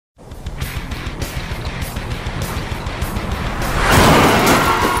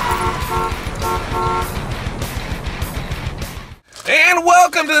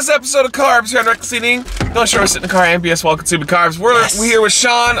Welcome to this episode of CarBS here on WrecklessEating. Don't show us sit in the car, ABS while consuming carbs. We're here with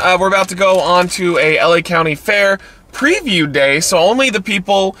Sean. We're about to go on to a LA County Fair preview day, so only the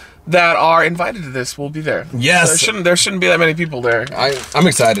people that are invited to this will be there. Yes. So there shouldn't be that many people there. I'm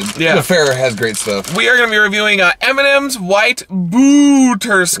excited. Yeah. The fair has great stuff. We are going to be reviewing M&M's White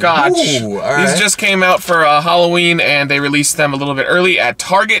BOO-tterscotch. Ooh, all right. These just came out for Halloween, and they released them a little bit early at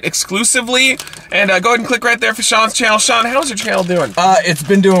Target exclusively. And go ahead and click right there for Sean's channel. Sean, how's your channel doing? It's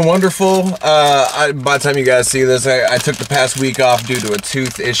been doing wonderful. By the time you guys see this, I took the past week off due to a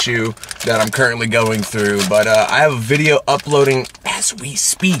tooth issue that I'm currently going through. But I have a video uploading as we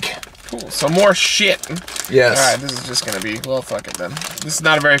speak. Cool. So more shit. Yes. All right, this is just gonna be, well, fuck it then. This is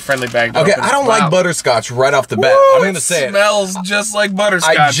not a very friendly bag to Okay, open. I don't like butterscotch right off the bat. Woo, I'm gonna say it. Smells just like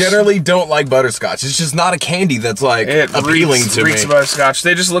butterscotch. I generally don't like butterscotch. It's just not a candy that's like appealing to me. Reeks of butterscotch.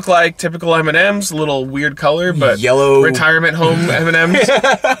 They just look like typical M&Ms, a little weird color, but yellow retirement home M&Ms.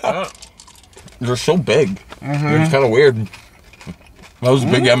 They're so big. It's kind of weird. That was a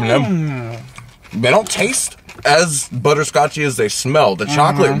big M&M. They don't taste as butterscotchy as they smell. The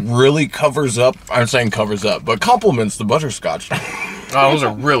chocolate really covers up, I'm saying covers up, but complements the butterscotch. Oh, those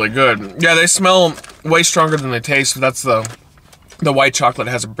are really good. Yeah, they smell way stronger than they taste. That's the white chocolate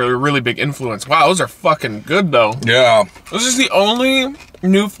has a really big influence. Wow, those are fucking good though. Yeah. This is the only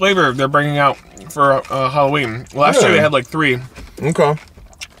new flavor they're bringing out for Halloween. Last year they had like 3. Okay.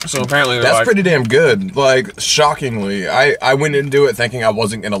 So apparently they're That's pretty damn good. Like, shockingly. I went into it thinking I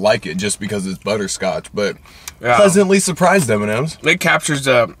wasn't going to like it just because it's butterscotch, but pleasantly surprised M&M's. It captures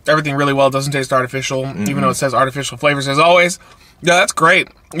everything really well. It doesn't taste artificial, even though it says artificial flavors as always. Yeah, that's great.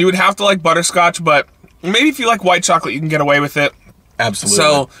 You would have to like butterscotch, but maybe if you like white chocolate, you can get away with it. Absolutely.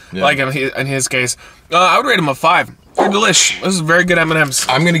 So, yeah. like in his case, I would rate them a 5. They're delish. This is very good M&M's.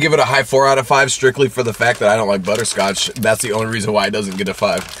 I'm going to give it a high 4 out of 5 strictly for the fact that I don't like butterscotch. That's the only reason why it doesn't get a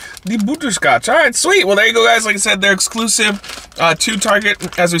 5. The BOO-tterscotch. All right, sweet. Well, there you go, guys. Like I said, they're exclusive to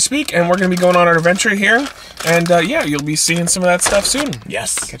Target as we speak, and we're going to be going on our adventure here. And, yeah, you'll be seeing some of that stuff soon.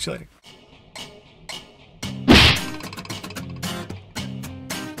 Yes. Catch you later.